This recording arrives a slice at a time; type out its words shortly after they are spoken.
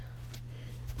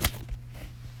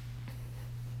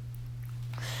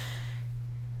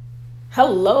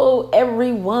Hello,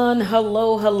 everyone.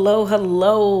 Hello, hello,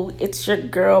 hello. It's your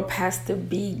girl, Pastor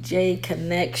BJ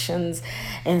Connections.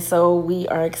 And so we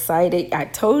are excited. I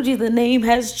told you the name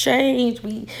has changed.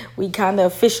 We kind of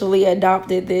officially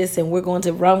adopted this and we're going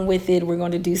to run with it. We're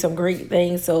going to do some great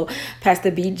things. So,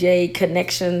 Pastor BJ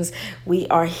Connections, we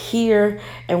are here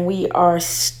and we are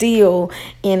still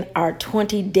in our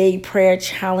 20-day prayer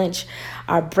challenge,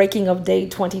 our breaking of day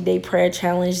 20-day prayer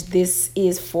challenge. This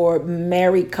is for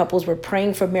married couples. We're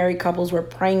praying for married couples. We're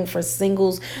praying for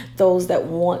singles, those that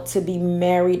want to be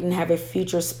married and have a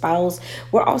future spouse.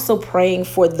 We're also praying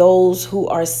for those who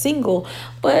are single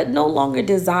but no longer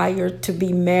desire to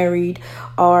be married,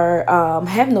 or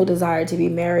have no desire to be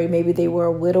married. Maybe they were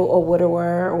a widow or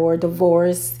widower or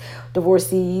divorcees,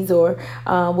 or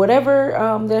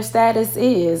whatever their status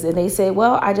is, and they say,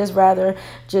 well, I just rather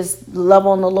just love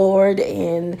on the Lord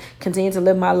and continue to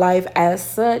live my life as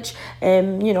such,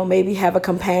 and maybe have a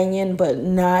companion but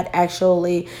not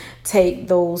actually take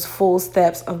those full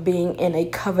steps of being in a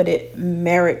covenant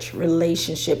marriage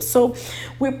relationship. So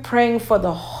we're praying for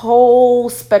the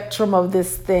whole spectrum of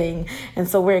this thing. And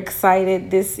so we're excited.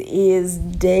 This is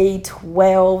day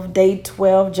 12,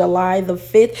 July the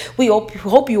 5th. We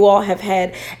hope you all have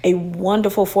had a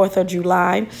wonderful 4th of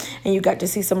July and you got to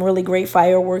see some really great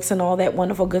fireworks and all that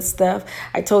wonderful good stuff.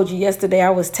 I told you yesterday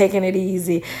I was taking it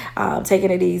easy.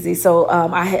 So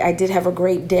I did have a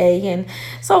great day. And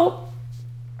so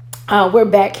we're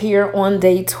back here on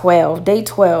day 12.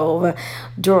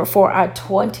 For our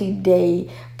 20-day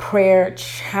prayer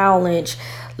challenge.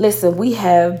 Listen, we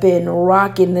have been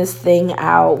rocking this thing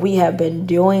out. We have been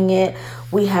doing it.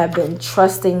 We have been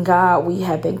trusting God. We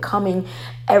have been coming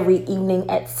every evening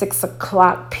at 6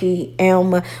 o'clock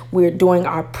p.m. We're doing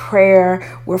our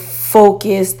prayer. We're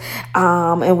focused.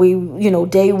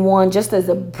 And day one, just as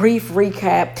a brief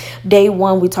recap, day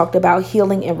one, we talked about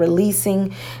healing and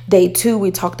releasing. Day two, we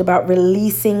talked about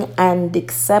releasing and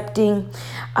accepting.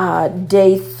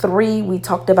 Day three, we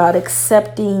talked about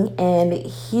accepting and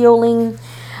healing.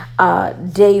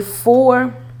 Day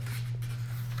four,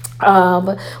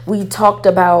 we talked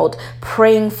about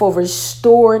praying for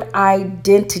restored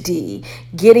identity,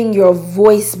 getting your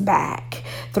voice back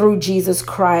through Jesus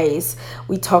Christ.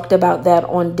 We talked about that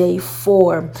on day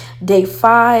 4. Day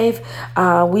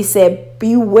 5, we said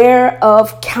beware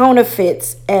of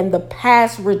counterfeits and the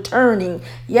past returning.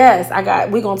 Yes,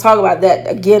 we're going to talk about that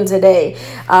again today.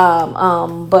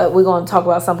 But we're going to talk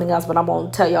about something else, but I'm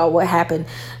going to tell y'all what happened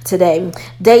today.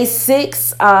 Day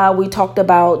 6, we talked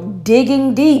about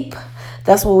digging deep.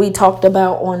 That's what we talked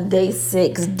about on day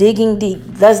 6, digging deep.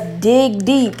 Let's dig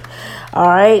deep. All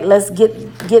right, let's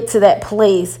get to that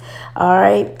place. All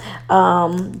right,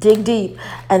 dig deep.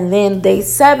 And then day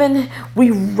 7, we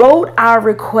wrote our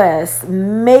requests,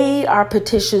 made our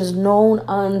petitions known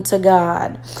unto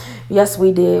God. Yes,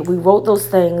 we did. We wrote those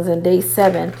things in day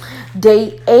 7.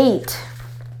 Day 8,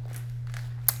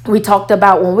 we talked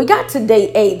about, when we got to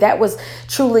day 8, that was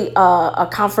truly a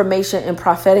confirmation and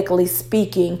prophetically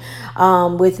speaking,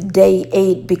 with day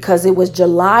 8, because it was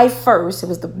July 1st. It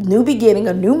was the new beginning,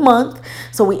 a new month.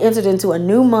 So we entered into a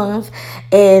new month,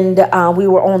 and we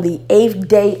were on the 8th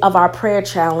day of our prayer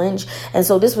challenge. And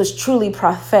so this was truly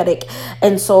prophetic.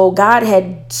 And so God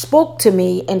had spoke to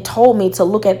me and told me to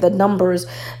look at the numbers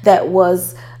that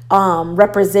was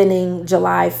representing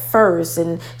July 1st.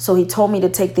 And so he told me to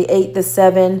take the 8, the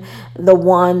 7, the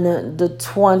 1, the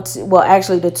 20, well,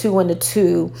 actually the 2 and the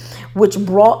 2, which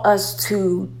brought us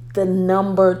to the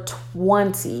number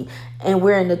 20. And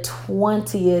we're in the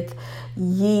 20th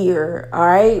year. All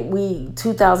right,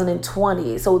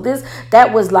 2020. So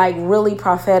that was like really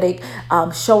prophetic,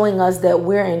 showing us that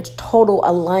we're in total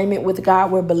alignment with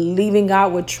God. We're believing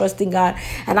God, we're trusting God,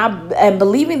 and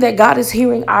believing that God is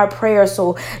hearing our prayer.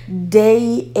 So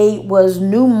day 8 was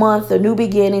new month, the new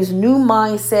beginnings, new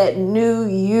mindset, new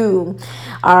you.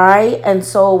 All right, and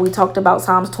so we talked about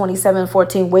Psalms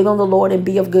 27:14. Wait on the Lord and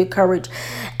be of good courage,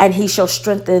 and he shall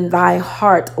strengthen thy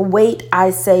heart. Wait,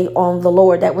 I say, on the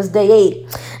Lord. That was day 8.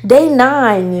 Day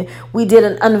 9, we did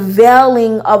an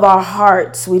unveiling of our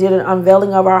hearts.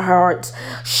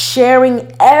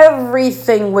 Sharing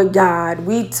everything with God.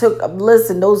 We took,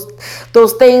 listen,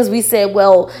 those things we said,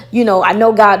 well, I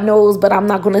know God knows, but I'm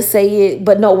not going to say it.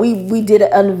 But no, we did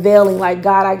an unveiling, like,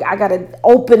 God, I got to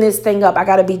open this thing up. I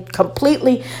got to be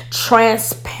completely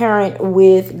transparent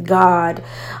with God.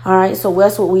 All right, so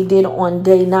that's what we did on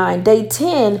day 9. Day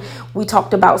 10, we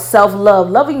talked about self-love,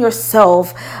 loving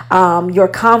yourself, Your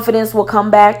confidence will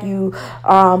come back. You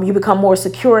become more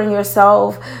secure in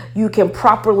yourself. You can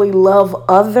properly love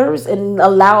others and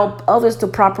allow others to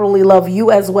properly love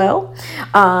you as well.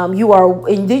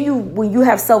 And then when you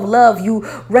have self-love, you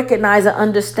recognize and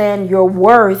understand your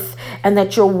worth and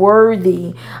that you're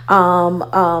worthy,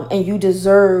 and you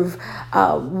deserve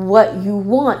what you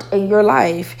want in your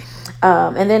life.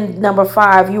 And then number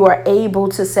 5, you are able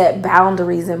to set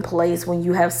boundaries in place when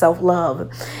you have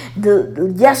self-love.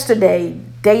 Yesterday,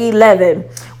 day 11,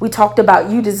 we talked about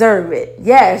you deserve it.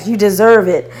 Yes, you deserve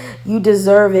it. You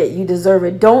deserve it. You deserve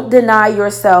it. Don't deny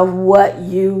yourself what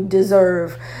you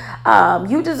deserve.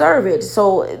 You deserve it.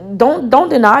 So don't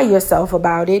deny yourself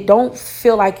about it. Don't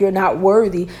feel like you're not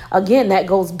worthy. Again, that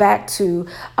goes back to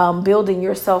building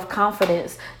your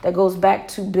self-confidence. That goes back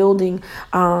to building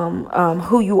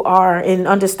who you are and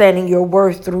understanding your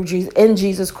worth through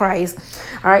Jesus Christ.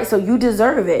 All right, so you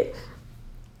deserve it.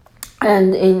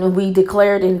 And we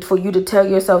declared, and for you to tell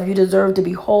yourself you deserve to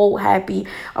be whole, happy,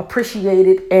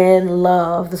 appreciated, and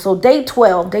loved. So day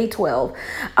 12, this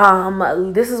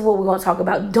is what we're going to talk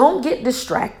about. Don't get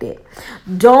distracted.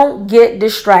 Don't get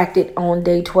distracted on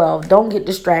day 12. Don't get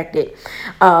distracted.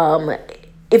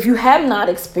 If you have not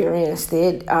experienced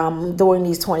it during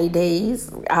these 20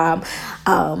 days,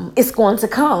 it's going to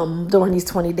come during these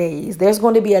 20 days. There's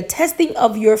going to be a testing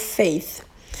of your faith.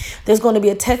 There's going to be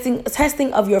a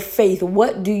testing of your faith.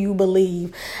 What do you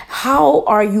believe? How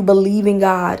are you believing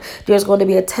God? There's going to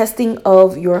be a testing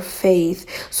of your faith.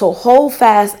 So hold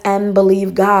fast and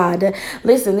believe God.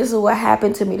 Listen, this is what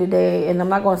happened to me today, and I'm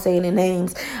not going to say any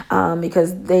names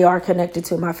because they are connected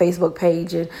to my Facebook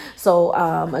page. And so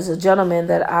as a gentleman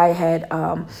that I had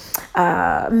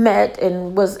met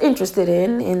and was interested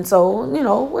in, and so,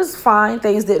 it was fine.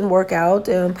 Things didn't work out,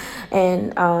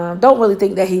 and don't really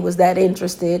think that he was that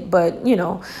interested. But,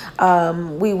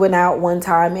 we went out one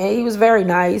time and he was very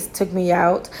nice, took me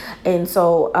out. And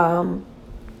so,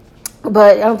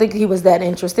 but I don't think he was that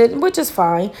interested, which is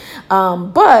fine.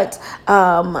 But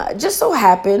just so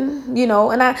happened,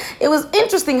 and it was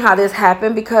interesting how this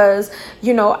happened because,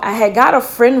 I had got a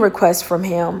friend request from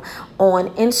him on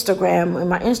Instagram, in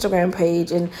my Instagram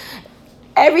page, and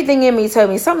everything in me told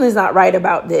me something's not right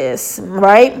about this,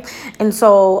 right? And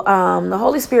so the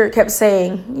Holy Spirit kept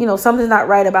saying, something's not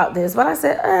right about this. But I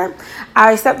said,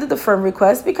 I accepted the friend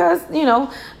request because,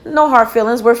 no hard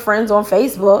feelings. We're friends on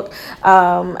Facebook,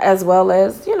 as well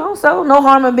as, so no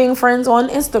harm in being friends on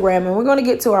Instagram. And we're going to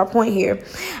get to our point here.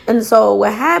 And so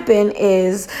what happened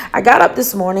is I got up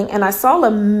this morning and I saw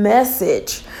a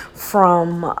message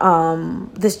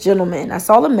from this gentleman. I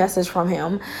saw the message from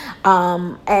him.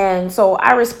 And so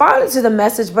I responded to the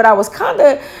message, but I was kind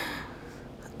of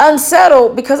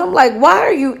unsettled because I'm like, why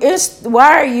are you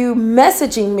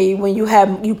messaging me when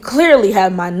you clearly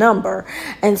have my number?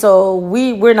 And so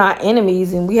we're not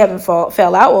enemies, and we haven't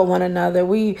fell out with one another.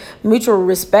 We mutual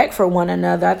respect for one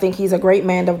another. I think he's a great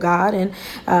man of God, and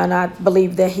I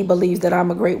believe that he believes that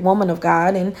I'm a great woman of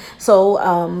God, and so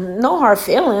no hard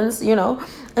feelings,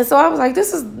 And so I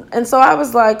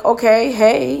was like, okay,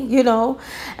 hey,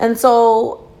 and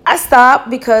so I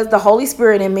stopped because the Holy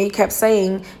Spirit in me kept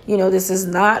saying, this is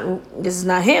not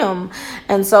him.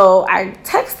 And so I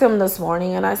texted him this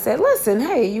morning and I said, listen,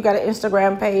 hey, you got an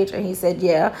Instagram page? And he said,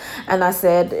 yeah. And I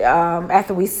said,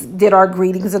 after we did our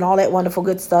greetings and all that wonderful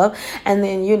good stuff. And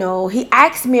then, he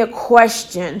asked me a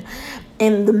question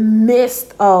in the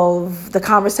midst of the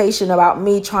conversation about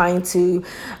me trying to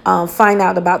find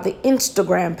out about the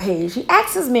Instagram page. He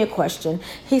asks me a question.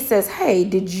 He says, hey,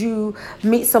 did you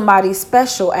meet somebody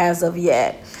special as of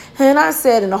yet? And I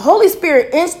said, and the Holy Spirit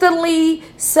instantly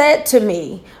said to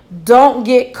me, don't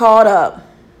get caught up.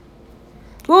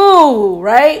 Ooh,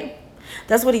 right?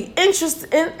 That's what he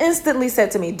instantly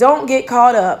said to me. Don't get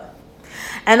caught up.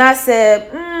 And I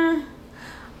said,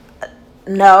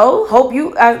 no,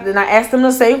 and I asked him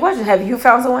the same question. Have you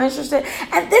found someone interested?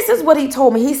 And this is what he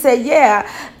told me. He said,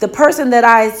 yeah, the person that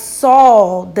I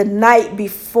saw the night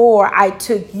before I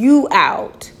took you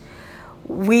out,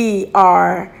 we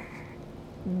are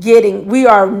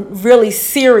really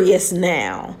serious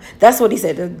now. That's what he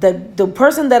said. The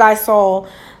person that I saw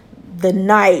the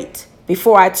night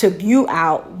before I took you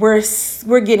out, we're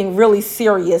getting really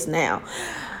serious now.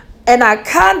 And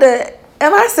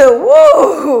I said,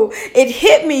 whoa, it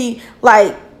hit me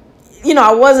like,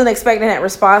 I wasn't expecting that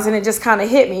response, and it just kind of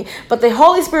hit me. But the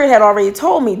Holy Spirit had already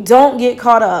told me, don't get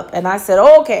caught up. And I said,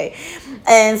 okay.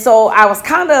 And so I was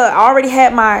I already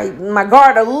had my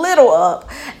guard a little up,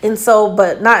 and so,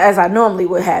 but not as I normally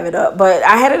would have it up, but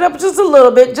I had it up just a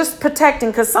little bit, just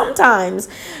protecting, because sometimes,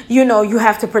 you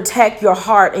have to protect your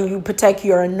heart and you protect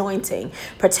your anointing.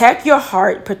 Protect your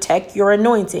heart, protect your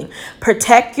anointing.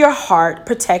 Protect your heart,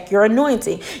 protect your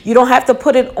anointing. You don't have to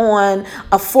put it on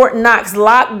a Fort Knox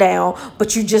lockdown,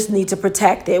 but you just need to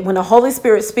protect it. When the Holy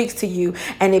Spirit speaks to you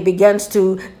and it begins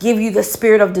to give you the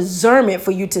spirit of discernment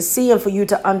for you to see and for you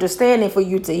to understand and for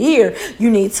you to hear, you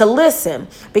need to listen,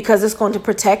 because it's going to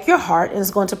protect your heart and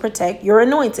it's going to protect your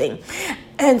anointing.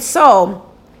 And so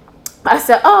I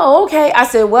said, "Oh, okay." I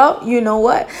said, "Well, you know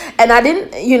what?" And I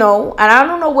didn't, and I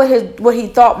don't know what he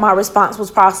thought my response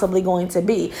was possibly going to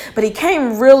be, but he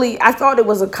came really. I thought it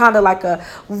was a kind of like a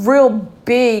real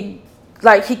big,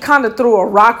 like he kind of threw a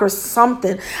rock or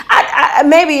something.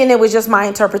 Maybe, and it was just my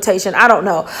interpretation. I don't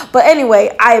know. But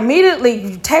anyway, I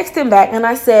immediately texted him back and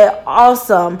I said,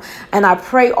 "Awesome. And I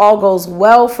pray all goes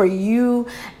well for you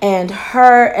and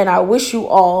her. And I wish you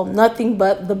all nothing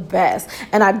but the best."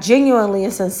 And I genuinely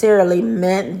and sincerely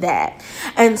meant that.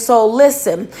 And so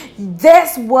listen,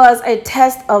 this was a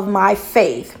test of my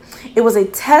faith. It was a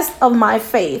test of my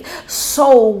faith.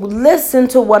 So listen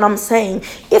to what I'm saying.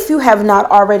 If you have not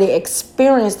already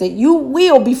experienced it, you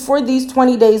will, before these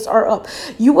 20 days are up,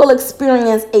 you will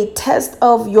experience a test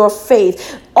of your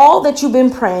faith. All that you've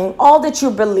been praying, all that you're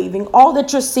believing, all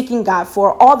that you're seeking God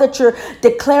for, all that you're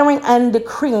declaring and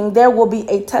decreeing, there will be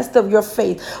a test of your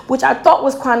faith, which I thought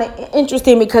was kind of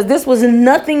interesting, because this was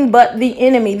nothing but the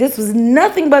enemy. This was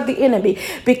nothing but the enemy,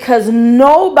 because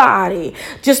nobody,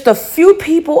 just a few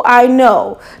people I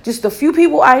know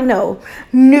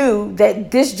knew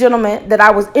that this gentleman, that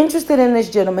I was interested in this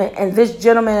gentleman, and this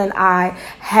gentleman and I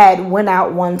had went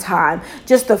out one time.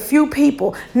 Just a few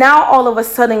people. Now all of a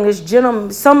sudden this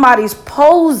gentleman, somebody's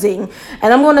posing,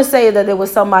 and I'm going to say that it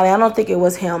was somebody, I don't think it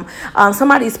was him.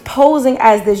 Somebody's posing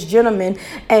as this gentleman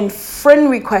and friend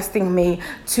requesting me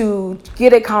to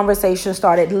get a conversation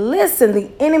started. Listen, the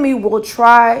enemy will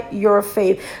try your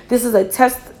faith. This is a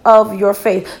test of your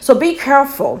faith. So be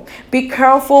careful,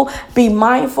 be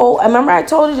mindful. I remember I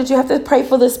told you that you have to pray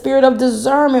for the spirit of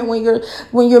discernment when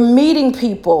you're meeting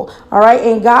people. All right.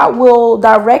 And God will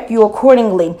direct you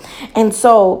accordingly. And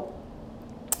so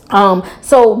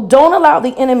don't allow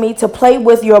the enemy to play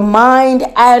with your mind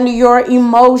and your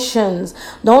emotions.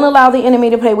 Don't allow the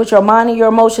enemy to play with your mind and your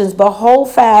emotions, but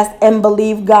hold fast and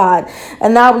believe God.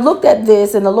 And now I looked at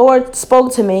this and the Lord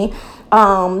spoke to me.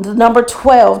 The number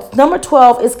 12. Number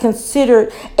 12 is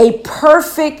considered a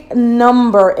perfect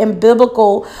number in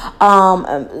biblical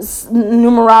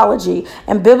numerology.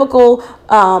 And biblical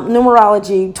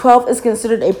numerology, 12 is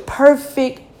considered a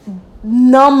perfect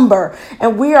number,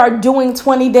 and we are doing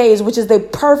 20 days, which is the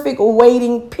perfect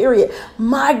waiting period.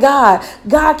 My God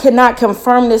cannot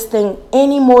confirm this thing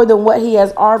any more than what he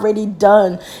has already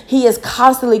done. He is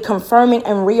constantly confirming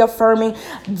and reaffirming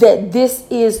that this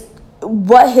is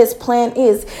what his plan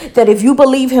is, that if you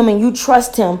believe him and you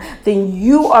trust him, then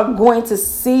you are going to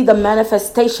see the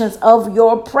manifestations of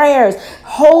your prayers.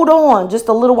 Hold on just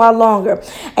a little while longer.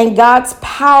 And God's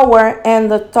power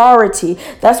and authority,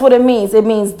 that's what it means. It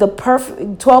means the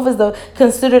perfect 12 is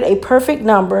considered a perfect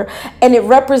number, and it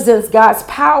represents God's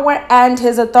power and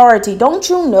his authority. Don't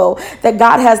you know that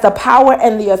God has the power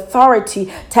and the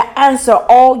authority to answer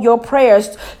all your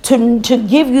prayers, to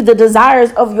give you the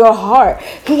desires of your heart?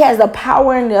 He has the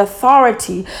power and the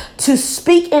authority to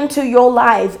speak into your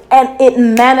life, and it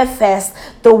manifests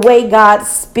the way God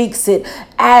speaks it,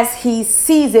 as he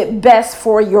sees it best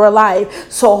for your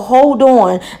life. So hold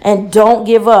on and don't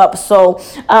give up. So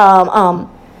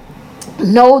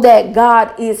know that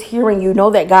God is hearing you. Know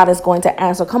that God is going to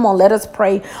answer. Come on, let us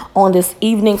pray on this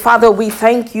evening. Father, we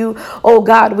thank you. Oh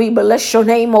God, we bless your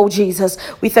name, oh Jesus.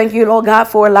 We thank you, Lord God,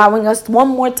 for allowing us one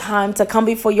more time to come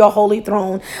before your holy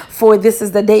throne. For this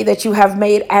is the day that you have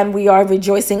made, and we are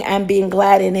rejoicing and being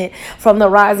glad in it. From the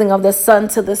rising of the sun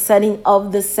to the setting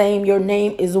of the same, your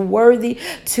name is worthy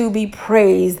to be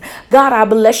praised. God, I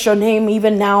bless your name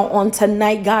even now on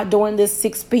tonight, God, during this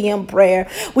 6 p.m. prayer.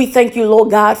 We thank you,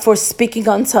 Lord God, for speaking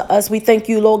unto us. We thank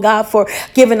you, Lord God, for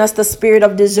giving us the spirit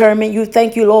of discernment. You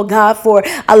thank you, Lord God, for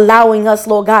allowing us,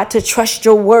 Lord God, to trust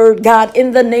your word, God,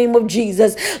 in the name of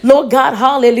Jesus. Lord God,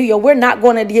 hallelujah. We're not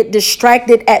going to get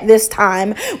distracted at this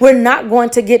time. We're not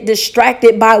going to get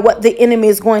distracted by what the enemy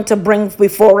is going to bring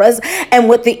before us and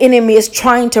what the enemy is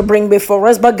trying to bring before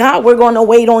us. But God, we're going to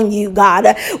wait on you,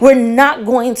 God. We're not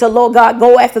going to, Lord God,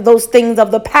 go after those things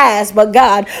of the past, but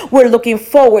God, we're looking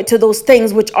forward to those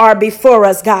things which are before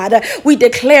us, God. We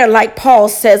declare, like Paul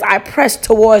says, I press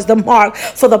towards the mark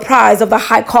for the prize of the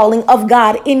high calling of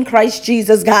God in Christ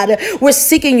Jesus, God. We're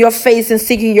seeking your face and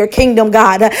seeking your kingdom,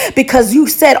 God, because you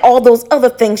said all those other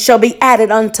things shall be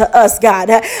added unto us, God.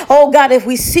 Oh, God, if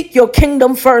we seek your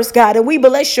kingdom first, God, and we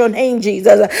bless your name,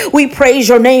 Jesus. We praise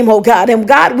your name, oh God. And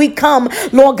God, we come,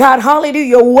 Lord God,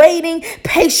 hallelujah, waiting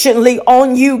patiently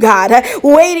on you, God.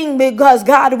 Waiting because,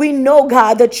 God, we know,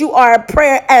 God, that you are a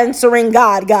prayer answering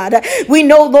God, God. We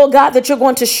know, Lord God, that you're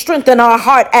going to strengthen our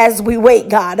heart as we wait,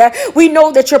 God. We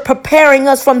know that you're preparing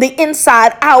us from the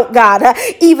inside out, God,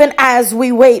 even as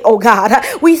we wait, oh God.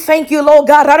 We thank you, Lord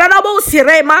God.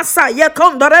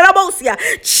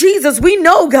 Jesus, we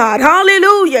know, God,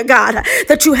 hallelujah, God,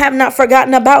 that you have not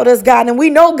forgotten about us, God. And we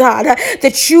know, God,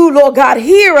 that you, Lord God,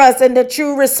 hear us and that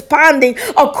you're responding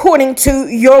according to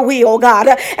your will, God.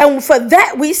 And for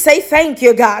that, we say thank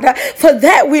you, God. For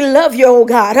that, we love you, oh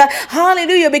God.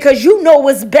 Hallelujah, because you know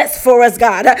what's best for us,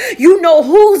 God. You know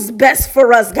who's best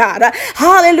for us, God.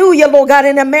 Hallelujah, Lord God.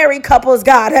 In the married couples,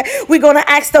 God, we're going to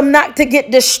ask them not to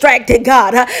get distracted,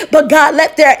 God. But God,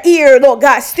 let their ear, Lord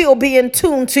God, still be in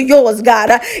tune to yours, God.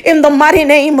 In the mighty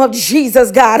name of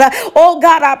Jesus, God. Oh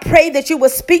God, I pray that you will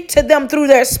speak to them through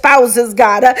their spouses,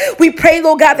 God. We pray,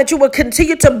 Lord God, that you will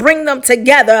continue to bring them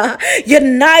together,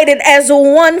 united as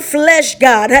one flesh,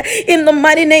 God. In the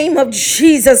mighty name of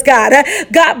Jesus, God.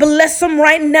 God, bless them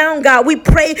right now, God. We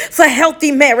pray for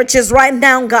healthy marriages right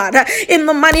now, God. In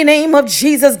the mighty name of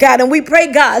Jesus, God. And we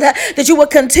pray, God, that you will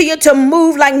continue to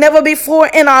move like never before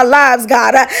in our lives,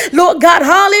 God. Lord God,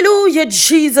 hallelujah,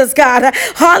 Jesus, God.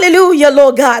 Hallelujah,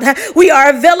 Lord God. We are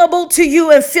available to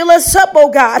you and fill us up, oh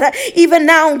God, even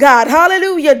now, God.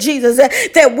 Hallelujah, Jesus,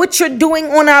 that what you're doing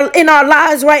in our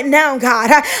lives right now,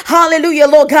 God. Hallelujah,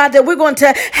 Lord God, that we're going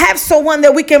to have someone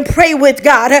that we can pray with,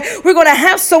 God. We're going to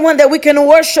have someone that we can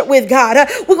worship with, God.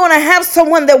 We're going to have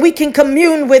someone that we can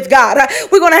commune with, God.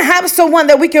 We're going to have someone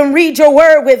that we can read your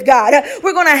word with, God.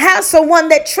 We're going to have someone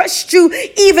that trusts you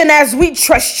even as we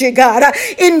trust you, God.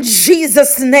 In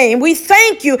Jesus' name, we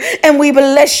thank you and we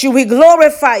bless you. We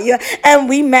glorify you and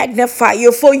we magnify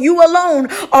you. For you alone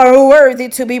are worthy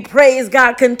to be praised,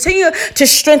 God. Continue to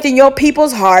strengthen your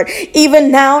people's heart,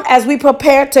 even now as we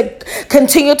prepare to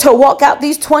continue to walk out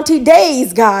these 20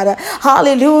 days, God.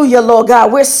 Hallelujah, Lord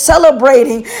God. We're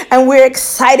celebrating and we're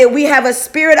excited. We have a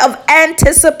spirit of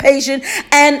anticipation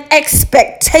and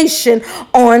expectation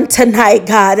on tonight,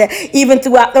 God, even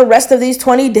throughout the rest of these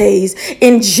 20 days.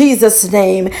 In Jesus'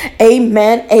 name,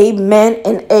 amen, amen,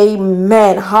 and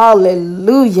amen.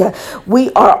 Hallelujah.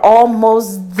 We are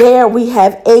almost there. We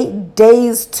have 8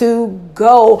 days to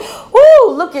go.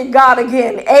 Woo, look at God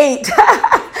again. 8.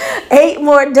 8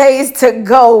 more days to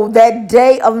go. That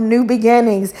day of new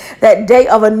beginnings, that day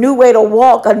of a new way to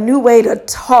walk, a new way to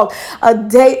talk, a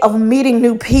day of meeting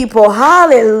new people.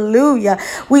 Hallelujah.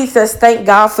 We just thank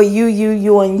God for you,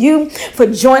 and you for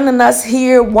joining us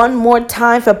here one more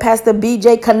time for Pastor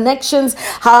BJ Connections.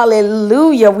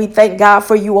 Hallelujah. We thank God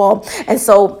for you all. And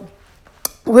so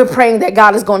we're praying that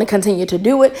God is going to continue to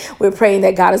do it. We're praying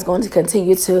that God is going to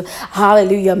continue to,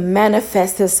 hallelujah,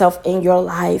 manifest himself in your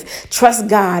life. Trust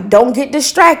God. Don't get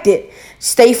distracted.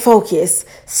 Stay focused.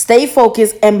 Stay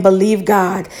focused and believe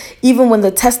God. Even when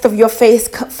the test of your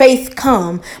faith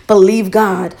come, believe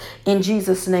God in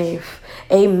Jesus' name.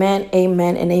 Amen,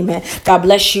 amen, and amen. God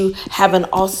bless you. Have an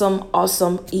awesome,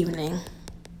 awesome evening.